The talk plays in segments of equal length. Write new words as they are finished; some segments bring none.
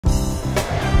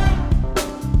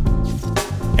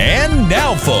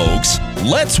now, folks,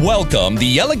 let's welcome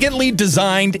the elegantly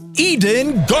designed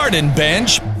Eden Garden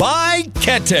Bench by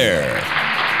Keter.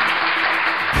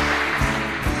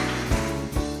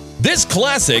 This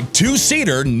classic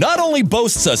two-seater not only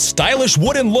boasts a stylish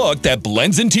wooden look that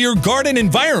blends into your garden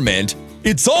environment,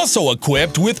 it's also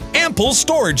equipped with ample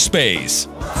storage space.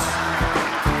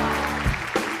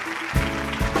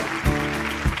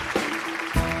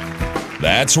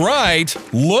 That's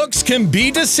right, looks can be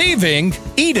deceiving.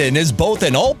 Eden is both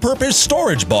an all-purpose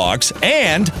storage box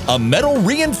and a metal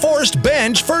reinforced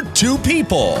bench for two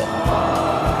people.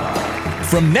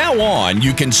 From now on,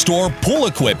 you can store pool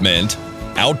equipment,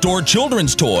 outdoor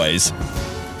children's toys,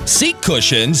 seat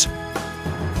cushions,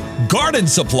 garden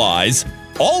supplies,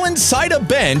 all inside a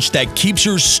bench that keeps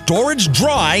your storage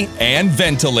dry and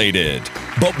ventilated.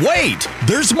 But wait,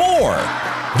 there's more!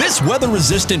 This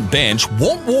weather-resistant bench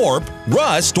won't warp,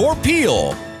 rust, or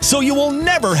peel, so you will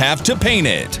never have to paint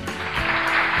it.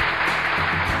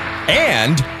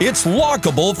 And it's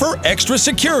lockable for extra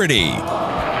security.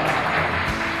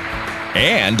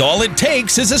 And all it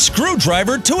takes is a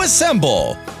screwdriver to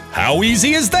assemble. How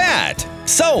easy is that?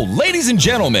 So, ladies and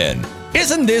gentlemen,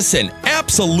 isn't this an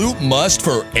absolute must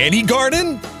for any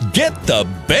garden? Get the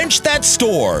bench that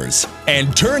stores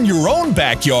and turn your own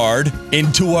backyard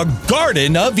into a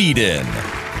Garden of Eden.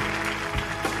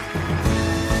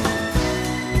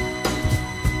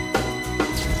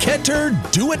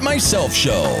 Keter Do-It-Myself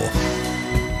Show.